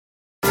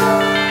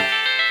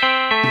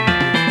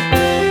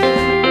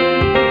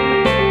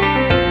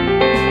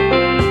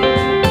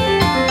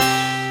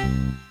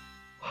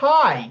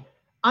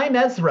I'm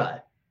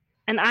Ezra.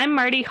 And I'm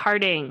Marty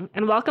Harding,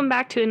 and welcome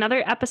back to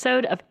another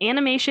episode of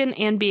Animation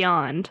and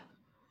Beyond.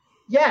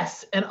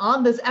 Yes, and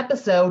on this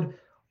episode,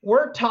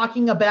 we're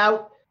talking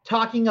about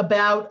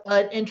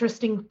an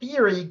interesting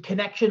theory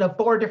connection of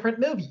 4 different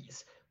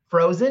movies: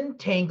 Frozen,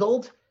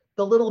 Tangled,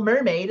 The Little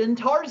Mermaid, and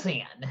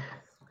Tarzan.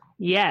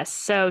 Yes,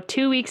 so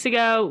 2 episodes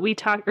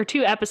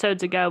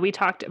ago, we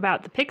talked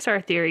about the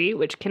Pixar theory,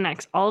 which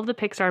connects all of the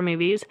Pixar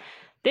movies.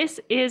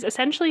 This is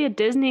essentially a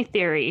Disney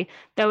theory,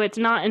 though it's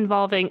not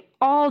involving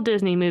all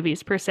Disney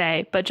movies per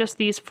se, but just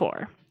these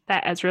 4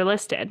 that Ezra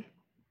listed.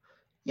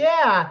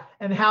 Yeah,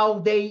 and how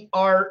they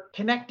are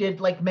connected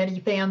like many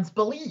fans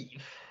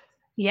believe.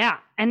 Yeah,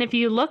 and if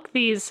you look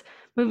these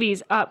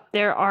movies up,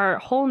 there are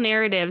whole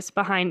narratives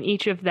behind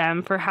each of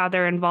them for how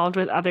they're involved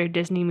with other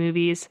Disney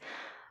movies.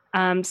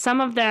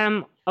 Some of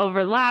them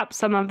overlap,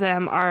 some of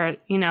them are,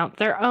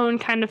 their own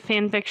kind of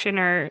fan fiction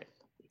or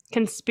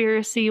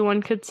conspiracy,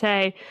 one could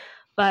say.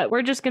 But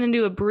we're just going to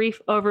do a brief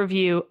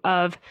overview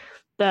of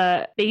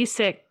the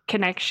basic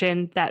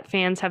connection that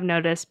fans have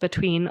noticed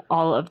between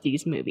all of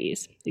these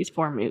movies, these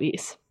 4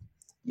 movies.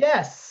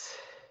 Yes.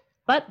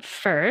 But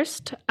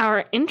first,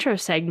 our intro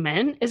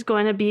segment is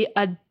going to be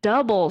a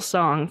double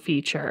song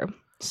feature.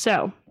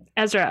 So,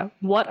 Ezra,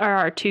 what are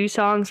our 2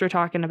 songs we're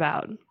talking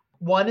about?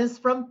 One is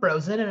from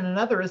Frozen and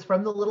another is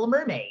from The Little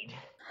Mermaid.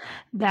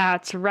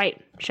 That's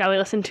right. Shall we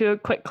listen to a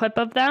quick clip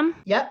of them?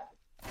 Yep.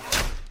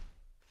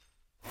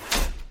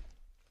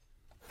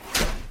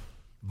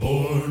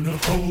 Born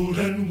of cold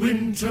and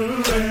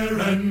winter air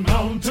and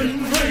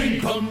mountain rain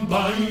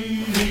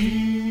combining,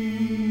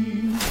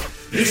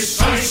 this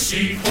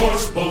icy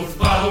force both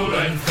foul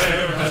and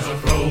fair has a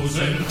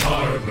frozen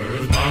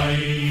harbor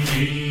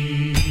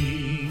mining.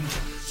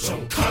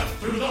 So cut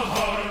through the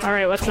heart. All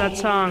right, what's that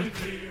song?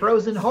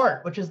 Frozen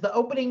Heart, which is the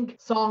opening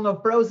song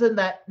of Frozen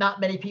that not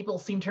many people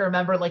seem to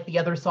remember like the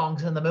other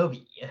songs in the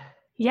movie.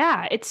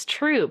 Yeah, it's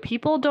true.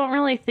 People don't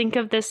really think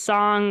of this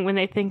song when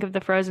they think of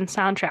the Frozen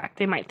soundtrack.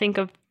 They might think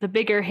of the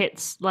bigger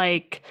hits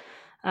like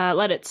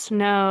Let It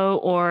Snow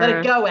or... Let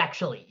It Go,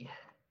 actually.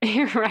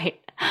 You're right.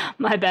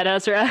 My bad,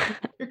 Ezra.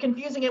 You're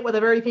confusing it with a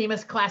very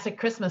famous classic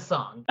Christmas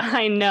song.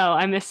 I know,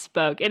 I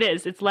misspoke. It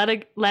is. It's Let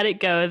It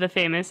Go, the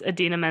famous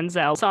Idina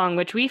Menzel song,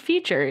 which we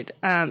featured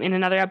in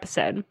another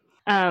episode.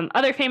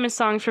 Other famous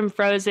songs from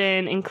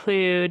Frozen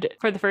include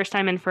For the First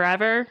Time in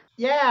Forever.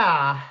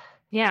 Yeah.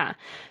 Yeah.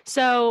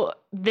 So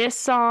this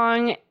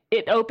song,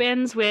 it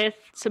opens with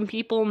some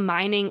people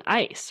mining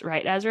ice,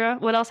 right, Ezra?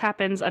 What else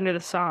happens under the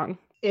song?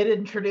 It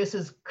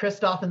introduces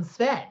Kristoff and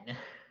Sven.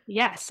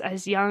 Yes,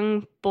 as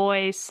young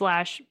boys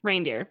 /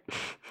 reindeer.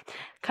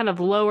 Kind of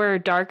lower,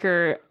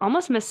 darker,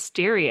 almost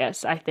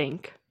mysterious, I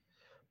think.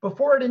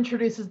 Before it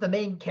introduces the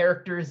main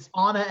characters,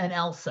 Anna and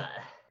Elsa.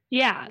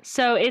 Yeah,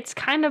 so it's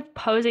kind of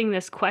posing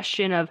this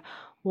question of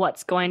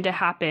what's going to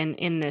happen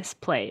in this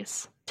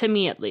place, to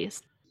me at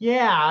least.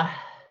 Yeah.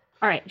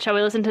 All right, shall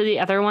we listen to the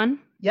other one?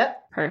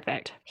 Yep.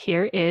 Perfect.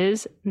 Here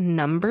is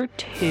number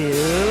 2.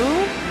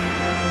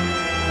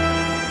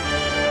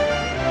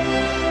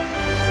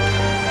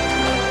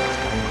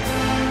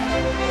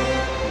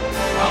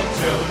 I'll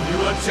tell you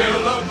a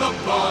tale of the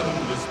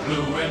bottomless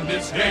blue, and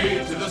it's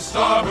hey to the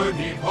starboard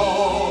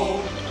heave-ho.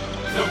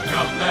 Look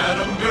out, that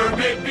a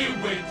mermaid be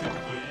waiting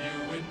for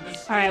you in the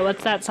sea. All right,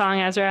 what's that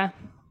song, Ezra?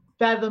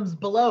 Fathoms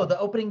Below, the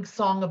opening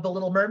song of The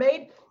Little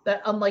Mermaid,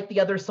 that unlike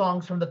the other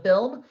songs from the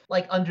film,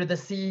 like Under the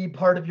Sea,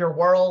 Part of Your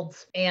World,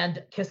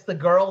 and Kiss the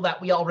Girl that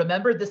we all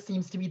remember, this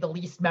seems to be the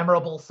least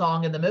memorable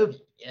song in the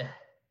movie.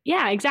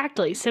 Yeah,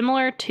 exactly.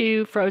 Similar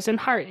to Frozen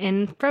Heart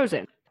in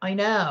Frozen. I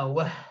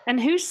know. And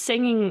who's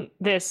singing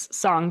this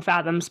song,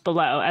 Fathoms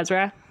Below,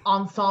 Ezra?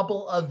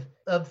 Ensemble of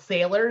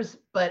sailors,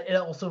 but it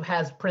also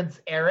has Prince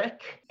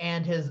Eric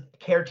and his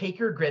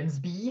caretaker,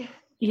 Grimsby.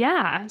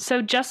 Yeah,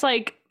 so just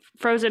like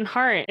Frozen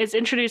Heart is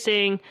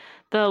introducing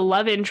the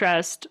love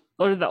interest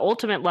or the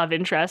ultimate love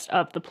interest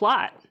of the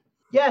plot.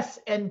 Yes,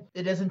 and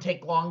it doesn't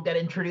take long that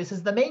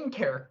introduces the main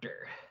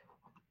character.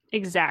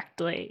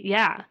 Exactly,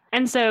 yeah.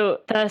 And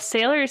so the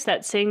sailors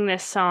that sing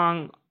this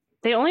song,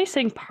 they only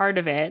sing part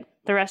of it.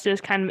 The rest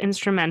is kind of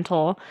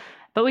instrumental,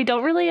 but we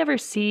don't really ever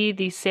see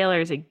these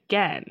sailors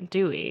again,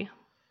 do we?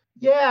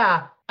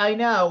 Yeah, I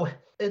know.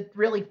 It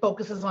really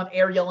focuses on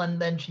Ariel, and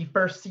then she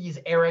first sees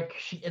Eric,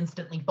 she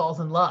instantly falls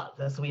in love,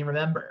 as we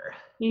remember.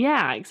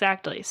 Yeah,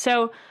 exactly.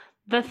 So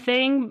the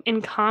thing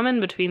in common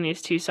between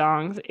these 2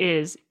 songs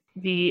is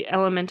the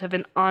element of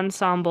an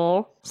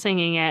ensemble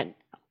singing it,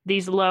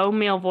 these low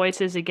male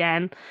voices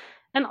again,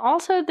 and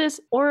also this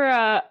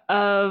aura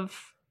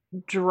of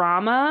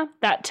drama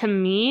that, to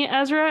me,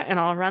 Ezra, and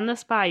I'll run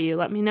this by you,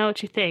 let me know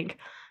what you think,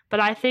 but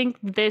I think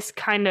this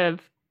kind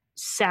of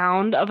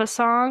sound of a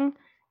song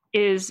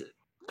is,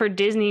 for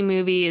Disney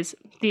movies,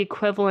 the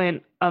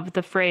equivalent of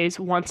the phrase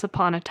 "once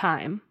upon a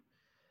time."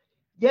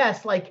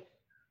 Yes, like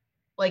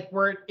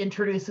where it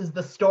introduces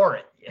the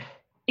story.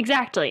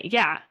 Exactly,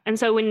 yeah. And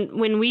so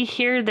when we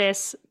hear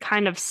this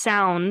kind of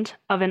sound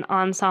of an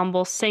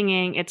ensemble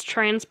singing, it's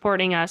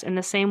transporting us in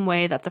the same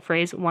way that the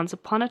phrase once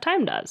upon a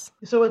time does.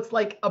 So it's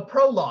like a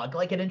prologue,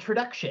 like an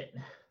introduction.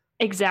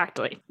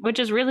 Exactly, which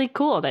is really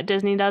cool that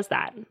Disney does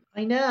that.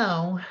 I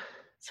know.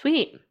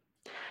 Sweet.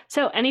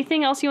 So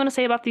anything else you want to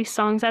say about these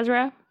songs,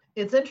 Ezra?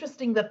 It's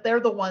interesting that they're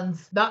the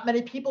ones not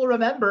many people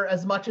remember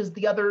as much as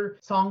the other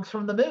songs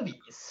from the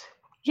movies.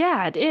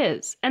 Yeah, it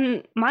is.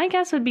 And my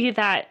guess would be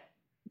that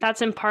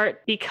that's in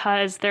part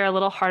because they're a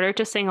little harder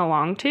to sing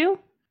along to.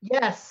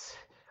 Yes,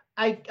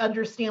 I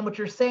understand what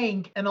you're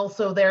saying. And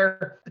also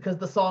they're because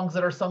the songs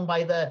that are sung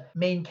by the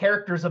main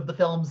characters of the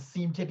films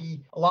seem to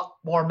be a lot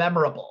more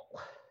memorable.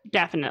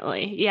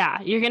 Definitely.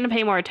 Yeah, you're going to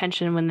pay more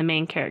attention when the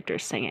main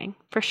character's singing,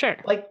 for sure.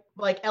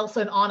 Like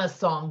Elsa and Anna's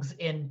songs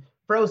in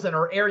Frozen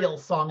or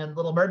Ariel's song in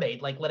Little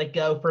Mermaid, like Let It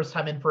Go, First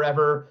Time in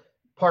Forever,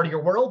 Part of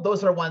Your World.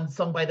 Those are ones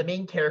sung by the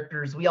main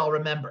characters we all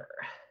remember.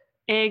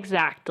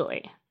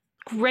 Exactly.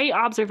 Great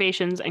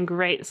observations and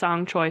great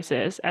song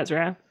choices,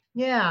 Ezra.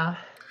 Yeah.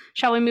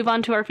 Shall we move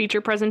on to our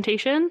feature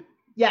presentation?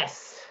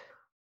 Yes.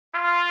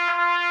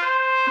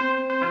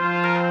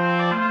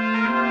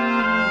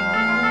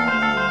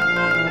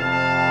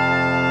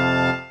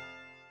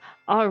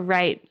 All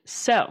right.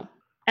 So,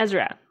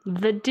 Ezra,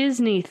 the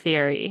Disney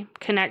theory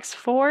connects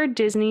 4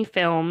 Disney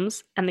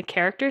films and the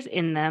characters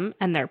in them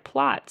and their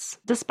plots,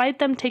 despite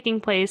them taking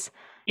place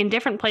in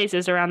different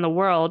places around the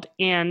world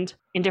and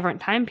in different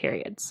time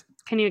periods.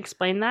 Can you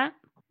explain that?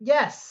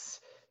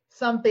 Yes.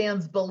 Some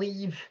fans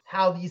believe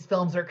how these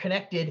films are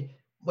connected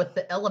with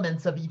the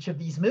elements of each of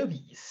these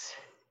movies.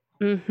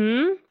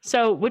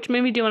 So, which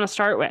movie do you want to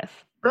start with?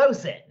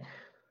 Frozen.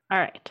 All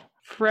right.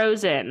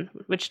 Frozen,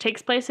 which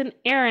takes place in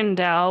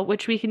Arendelle,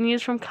 which we can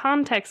use from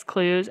context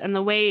clues and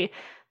the way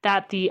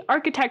that the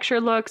architecture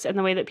looks and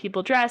the way that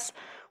people dress.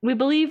 We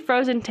believe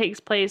Frozen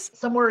takes place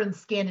somewhere in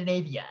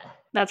Scandinavia.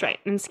 That's right,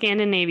 in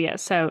Scandinavia.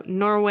 So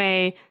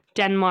Norway,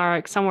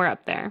 Denmark, somewhere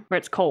up there where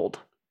it's cold.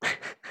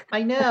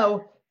 I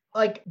know.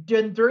 Like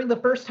during the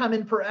First Time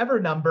in Forever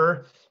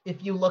number,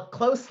 if you look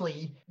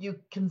closely, you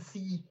can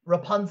see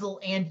Rapunzel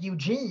and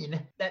Eugene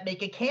that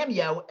make a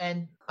cameo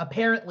and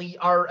apparently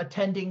are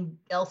attending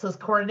Elsa's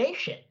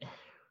coronation.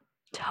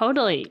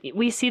 Totally.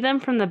 We see them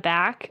from the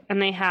back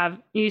and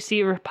you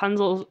see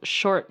Rapunzel's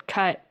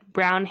short-cut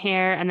brown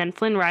hair, and then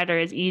Flynn Rider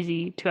is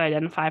easy to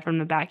identify from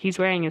the back. He's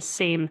wearing his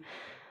same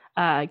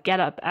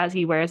getup as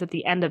he wears at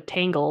the end of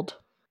Tangled.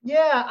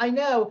 Yeah, I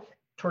know.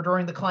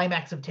 During the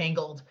climax of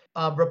Tangled,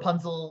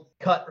 Rapunzel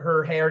cut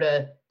her hair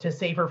to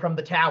save her from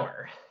the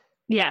tower.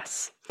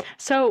 Yes.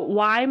 So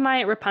why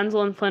might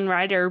Rapunzel and Flynn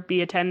Rider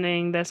be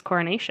attending this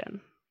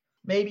coronation?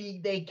 Maybe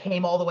they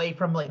came all the way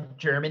from like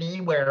Germany,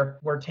 where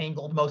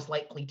Tangled most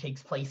likely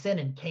takes place in,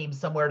 and came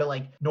somewhere to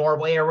like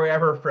Norway or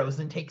wherever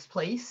Frozen takes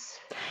place.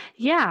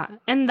 Yeah,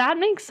 and that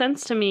makes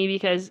sense to me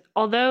because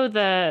although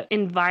the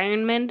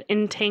environment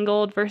in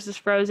Tangled versus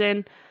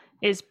Frozen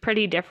is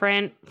pretty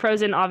different.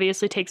 Frozen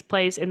obviously takes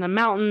place in the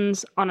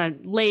mountains on a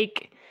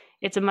lake.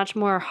 It's a much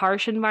more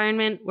harsh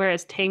environment,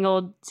 whereas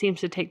Tangled seems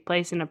to take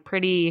place in a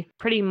pretty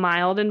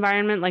mild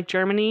environment like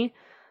Germany.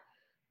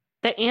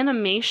 The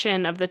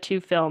animation of the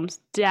two films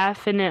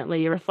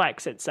definitely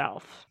reflects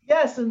itself.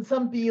 Yes, and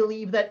some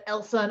believe that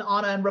Elsa and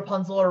Anna and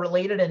Rapunzel are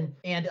related,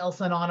 and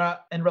Elsa and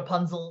Anna and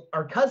Rapunzel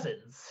are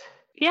cousins.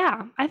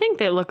 Yeah, I think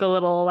they look a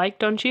little alike,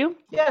 don't you?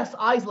 Yes,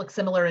 eyes look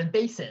similar in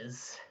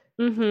faces.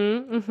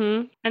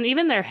 And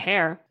even their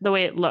hair, the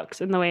way it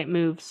looks and the way it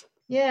moves.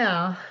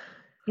 Yeah.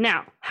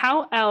 Now,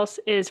 how else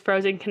is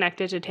Frozen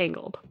connected to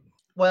Tangled?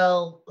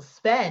 Well,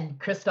 Sven,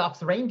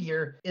 Kristoff's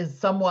reindeer, is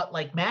somewhat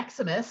like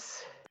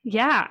Maximus.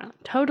 Yeah,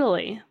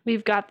 totally.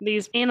 We've got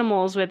these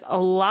animals with a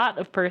lot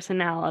of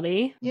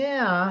personality.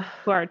 Yeah.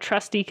 Who are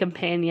trusty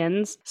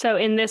companions. So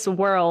in this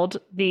world,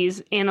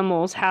 these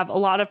animals have a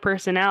lot of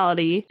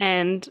personality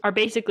and are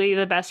basically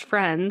the best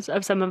friends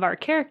of some of our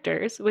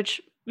characters,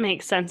 which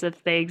makes sense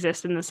if they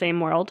exist in the same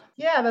world.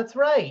 Yeah, that's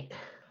right.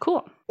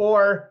 Cool.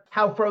 Or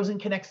how Frozen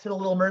connects to The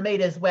Little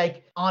Mermaid is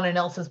like Anna and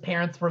Elsa's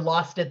parents were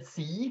lost at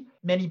sea.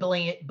 Many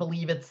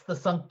believe it's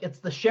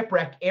the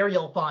shipwreck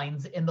Ariel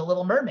finds in The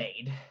Little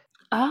Mermaid.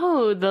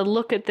 Oh, the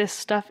look at this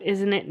stuff,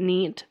 isn't it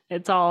neat?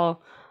 It's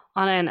all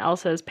Anna and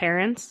Elsa's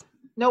parents.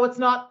 No, it's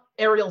not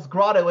Ariel's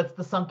grotto. It's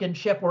the sunken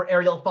ship where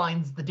Ariel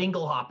finds the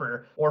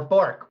Dinglehopper or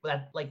Fork,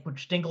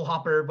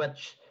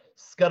 which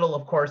Scuttle,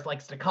 of course,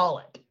 likes to call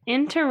it.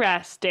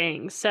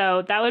 Interesting.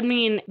 So that would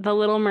mean The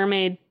Little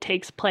Mermaid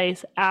takes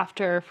place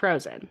after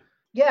Frozen.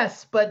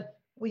 Yes, but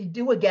we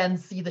do again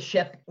see the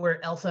ship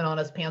where Elsa and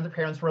Anna's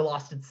parents were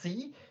lost at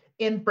sea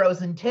in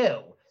Frozen 2,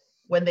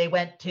 when they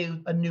went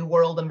to a new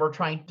world and were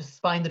trying to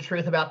find the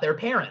truth about their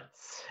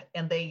parents,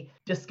 and they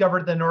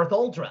discovered the North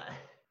Uldra.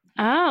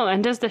 Oh,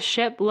 and does the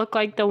ship look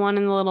like the one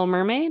in The Little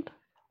Mermaid?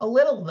 A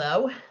little,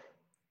 though.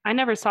 I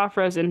never saw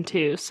Frozen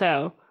 2,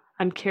 so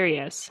I'm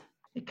curious.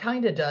 It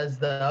kind of does,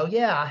 though,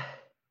 yeah.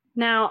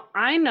 Now,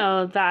 I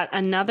know that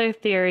another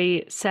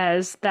theory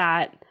says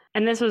that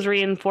and this was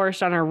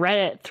reinforced on a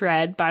Reddit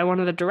thread by one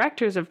of the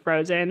directors of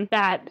Frozen,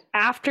 that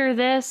after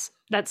this,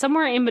 that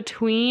somewhere in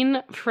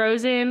between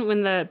Frozen,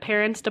 when the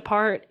parents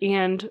depart,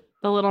 and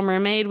The Little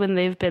Mermaid, when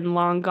they've been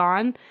long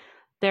gone,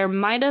 there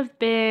might have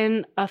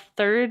been a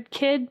third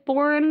kid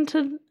born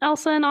to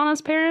Elsa and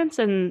Anna's parents,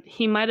 and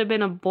he might have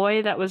been a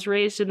boy that was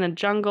raised in the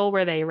jungle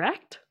where they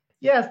wrecked.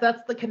 Yes,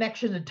 that's the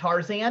connection to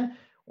Tarzan,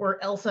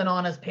 where Elsa and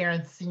Anna's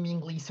parents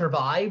seemingly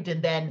survived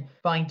and then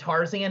find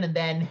Tarzan, and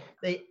then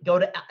they go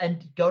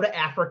to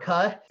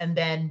Africa, and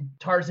then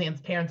Tarzan's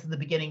parents in the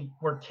beginning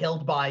were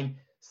killed by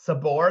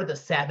Sabor, the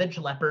savage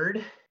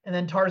leopard, and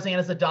then Tarzan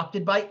is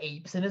adopted by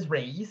apes and is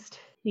raised.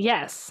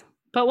 Yes,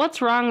 but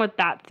what's wrong with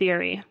that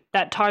theory,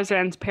 that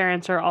Tarzan's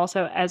parents are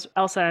also as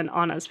Elsa and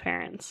Anna's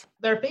parents?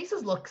 Their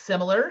faces look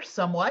similar,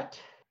 somewhat.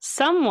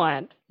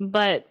 Somewhat,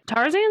 but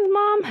Tarzan's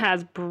mom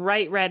has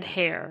bright red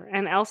hair,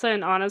 and Elsa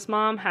and Anna's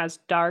mom has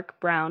dark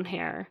brown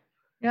hair.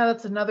 Yeah,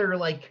 that's another,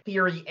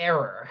 theory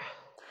error.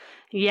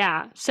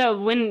 Yeah,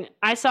 so when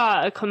I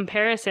saw a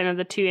comparison of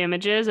the two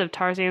images of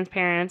Tarzan's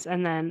parents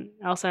and then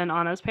Elsa and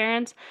Anna's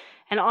parents,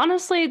 and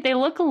honestly, they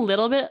look a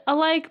little bit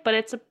alike, but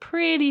it's a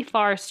pretty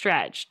far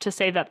stretch to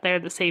say that they're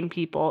the same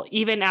people,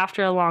 even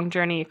after a long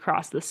journey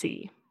across the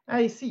sea.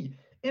 I see.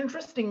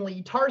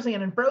 Interestingly,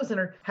 Tarzan and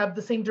Frozen have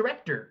the same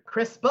director,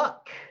 Chris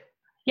Buck.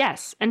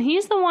 Yes, and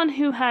he's the one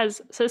who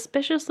has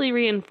suspiciously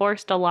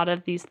reinforced a lot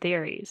of these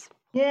theories.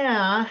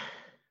 Yeah.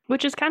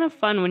 Which is kind of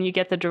fun when you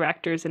get the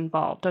directors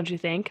involved, don't you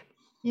think?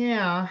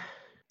 Yeah.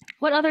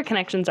 What other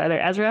connections are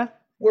there, Ezra?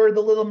 Where The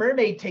Little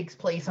Mermaid takes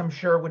place, I'm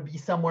sure, would be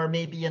somewhere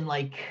maybe in,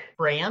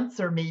 France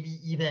or maybe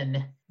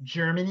even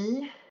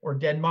Germany or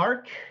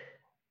Denmark.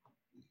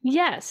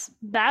 Yes,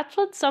 that's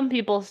what some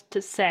people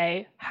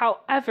say.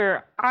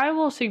 However, I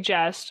will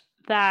suggest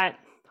that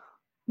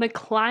the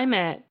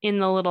climate in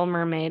The Little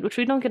Mermaid, which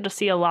we don't get to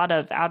see a lot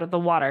of out of the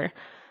water,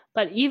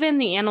 but even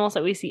the animals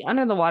that we see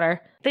under the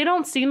water, they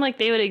don't seem like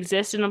they would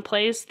exist in a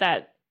place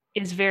that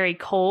is very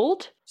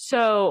cold.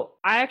 So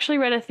I actually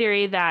read a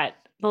theory that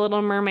The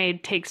Little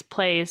Mermaid takes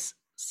place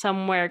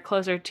somewhere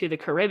closer to the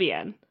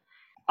Caribbean,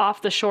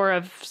 off the shore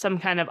of some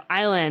kind of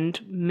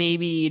island,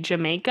 maybe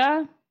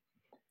Jamaica.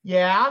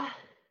 Yeah.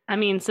 I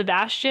mean,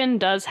 Sebastian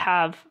does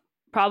have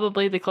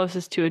probably the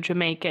closest to a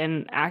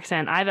Jamaican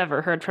accent I've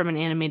ever heard from an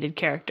animated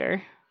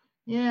character.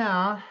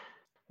 Yeah.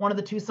 One of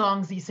the two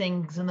songs he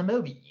sings in the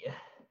movie.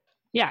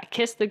 Yeah,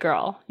 Kiss the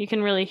Girl. You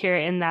can really hear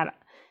it in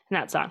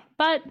that song.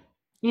 But,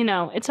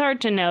 it's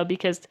hard to know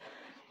because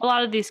a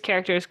lot of these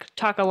characters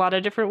talk a lot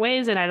of different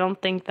ways, and I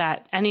don't think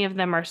that any of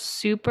them are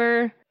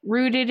super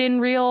rooted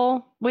in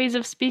real ways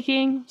of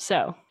speaking,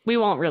 so we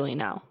won't really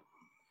know.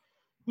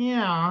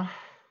 Yeah.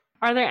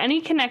 Are there any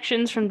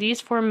connections from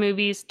these 4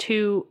 movies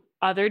to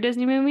other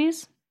Disney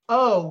movies?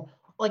 Oh,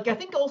 I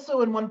think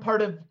also in one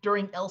part of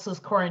during Elsa's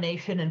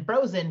coronation in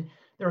Frozen,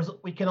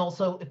 we can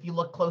also, if you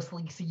look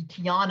closely, see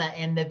Tiana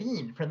and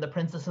Naveen from The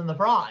Princess and the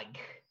Frog.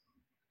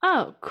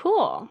 Oh,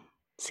 cool.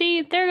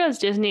 See, there goes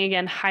Disney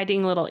again,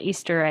 hiding little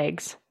Easter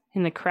eggs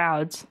in the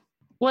crowds.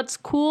 What's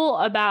cool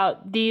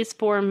about these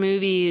 4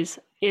 movies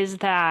is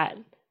that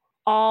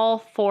all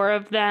 4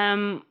 of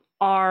them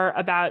are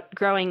about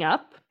growing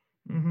up.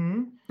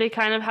 Mm-hmm. They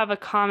kind of have a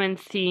common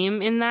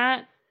theme in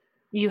that.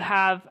 You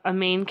have a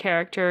main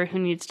character who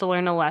needs to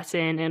learn a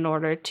lesson in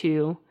order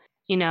to,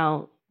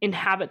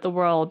 inhabit the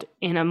world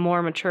in a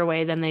more mature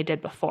way than they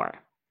did before.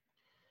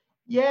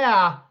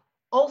 Yeah.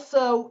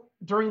 Also,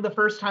 during the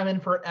first time in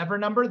Forever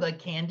Number, the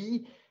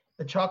candy,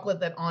 the chocolate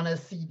that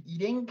Anna's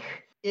eating,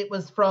 it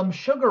was from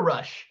Sugar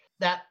Rush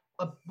that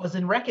was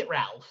in Wreck-It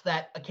Ralph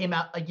that came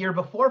out a year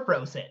before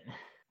Frozen.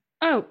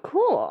 Oh,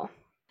 cool.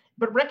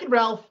 But Wreck-It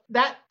Ralph,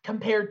 that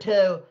compared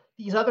to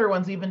these other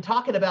ones we've been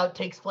talking about,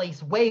 takes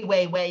place way,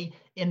 way, way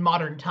in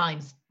modern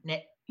times.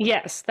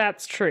 Yes,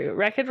 that's true.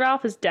 Wreck-It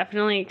Ralph is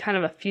definitely kind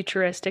of a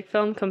futuristic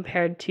film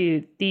compared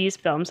to these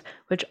films,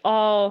 which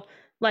all,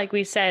 like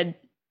we said,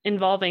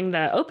 involving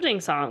the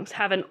opening songs,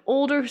 have an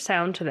older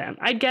sound to them.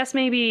 I'd guess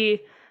maybe,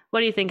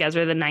 what do you think,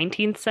 Ezra, the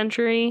 19th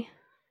century?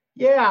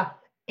 Yeah,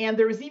 and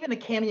there was even a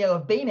cameo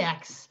of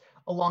Baymax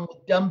along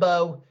with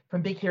Dumbo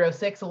from Big Hero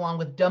 6, along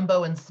with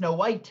Dumbo and Snow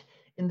White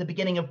in the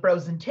beginning of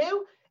Frozen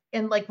 2.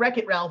 And like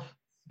Wreck-It Ralph,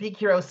 Big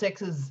Hero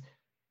 6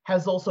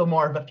 has also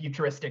more of a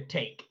futuristic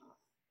take.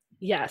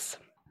 Yes.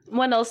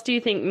 What else do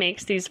you think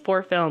makes these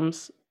 4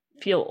 films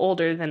feel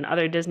older than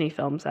other Disney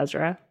films,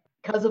 Ezra?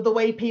 Because of the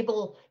way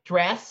people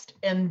dressed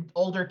and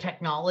older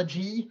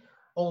technology,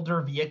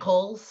 older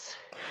vehicles.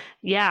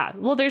 Yeah.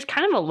 Well, there's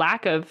kind of a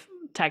lack of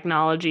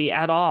technology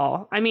at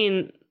all. I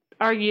mean,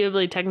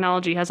 arguably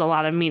technology has a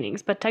lot of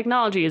meanings, but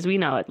technology as we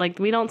know it,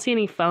 we don't see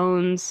any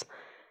phones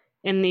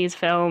in these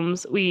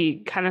films.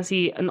 We kind of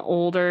see an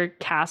older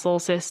castle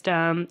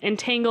system. In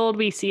Tangled,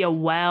 we see a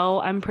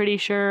well, I'm pretty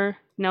sure.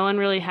 No one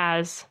really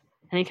has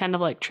any kind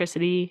of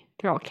electricity.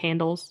 They're all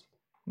candles.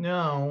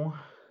 No.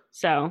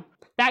 So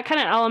that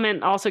kind of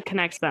element also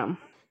connects them.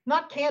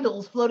 Not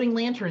candles, floating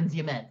lanterns,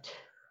 you meant.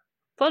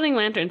 Floating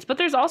lanterns, but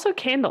there's also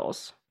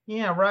candles.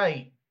 Yeah,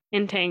 right.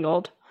 In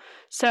Tangled.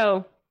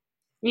 So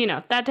you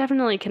know, that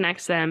definitely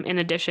connects them in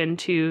addition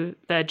to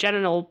the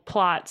general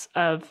plots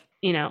of,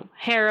 you know,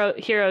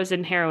 heroes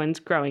and heroines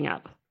growing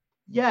up.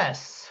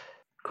 Yes.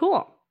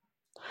 Cool.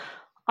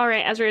 All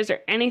right, Ezra, is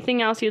there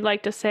anything else you'd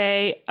like to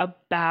say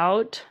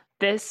about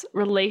this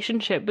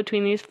relationship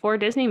between these 4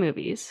 Disney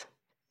movies?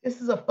 This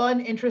is a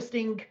fun,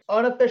 interesting,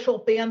 unofficial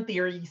fan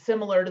theory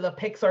similar to the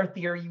Pixar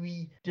theory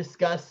we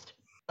discussed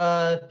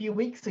a few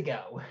weeks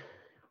ago.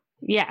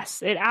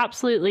 Yes, it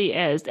absolutely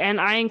is.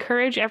 And I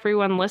encourage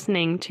everyone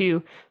listening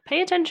to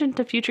pay attention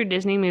to future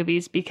Disney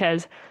movies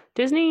because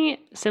Disney,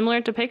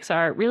 similar to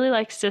Pixar, really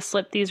likes to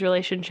slip these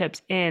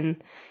relationships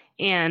in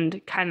and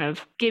kind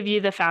of give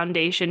you the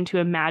foundation to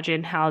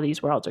imagine how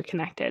these worlds are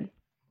connected.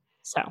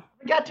 So, I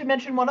forgot to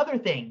mention one other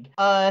thing.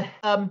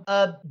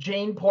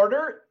 Jane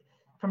Porter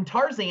from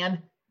Tarzan,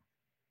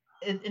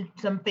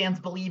 some fans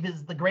believe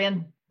is the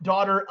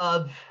granddaughter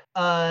of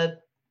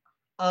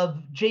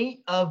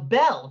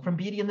Belle from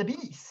Beauty and the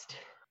Beast.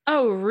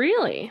 oh,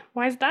 really?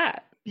 Why is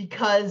that?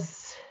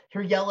 Because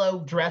her yellow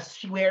dress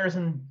she wears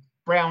and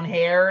brown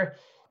hair,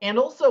 and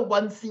also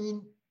one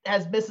scene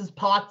has Mrs.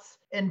 Potts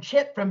and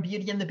Chip from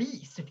Beauty and the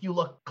Beast, if you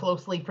look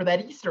closely for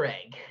that Easter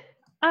egg.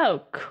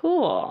 Oh,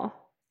 cool.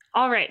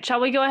 All right, shall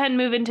we go ahead and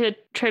move into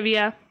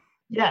trivia?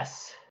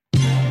 Yes.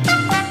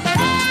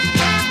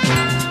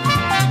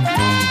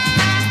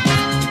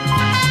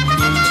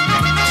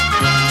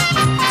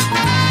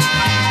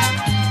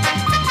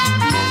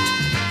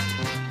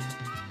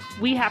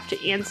 We have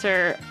to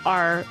answer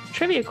our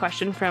trivia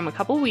question from a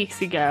couple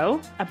weeks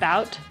ago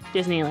about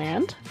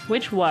Disneyland,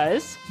 which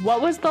was,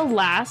 what was the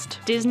last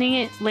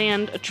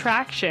Disneyland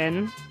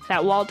attraction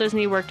that Walt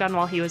Disney worked on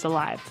while he was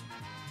alive?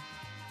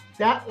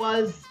 That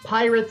was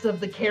Pirates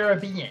of the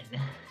Caribbean.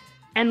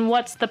 And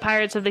what's the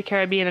Pirates of the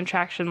Caribbean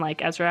attraction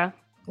like, Ezra?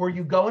 Where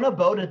you go in a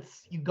boat,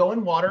 you go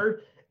in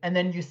water, and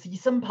then you see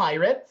some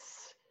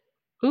pirates.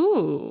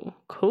 Ooh,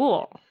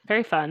 cool.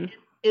 Very fun.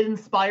 It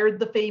inspired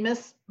the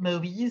famous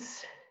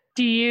movies.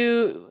 Do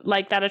you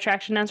like that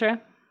attraction,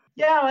 Ezra?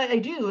 Yeah, I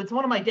do. It's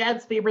one of my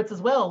dad's favorites as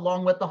well,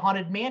 along with the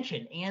Haunted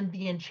Mansion and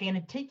the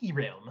Enchanted Tiki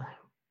Room.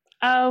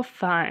 Oh,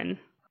 fun.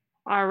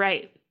 All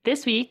right.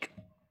 This week,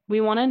 we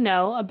want to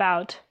know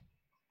about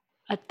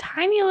a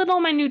tiny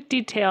little minute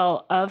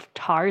detail of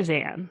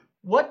Tarzan.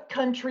 What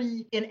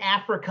country in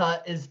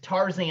Africa is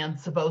Tarzan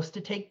supposed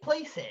to take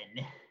place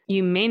in?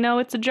 You may know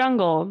it's a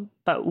jungle,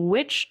 but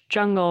which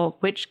jungle,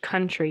 which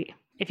country?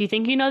 If you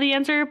think you know the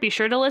answer, be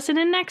sure to listen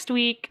in next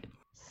week.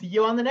 See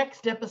you on the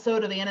next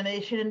episode of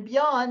Animation and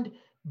Beyond.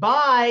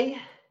 Bye!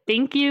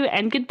 Thank you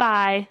and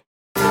goodbye.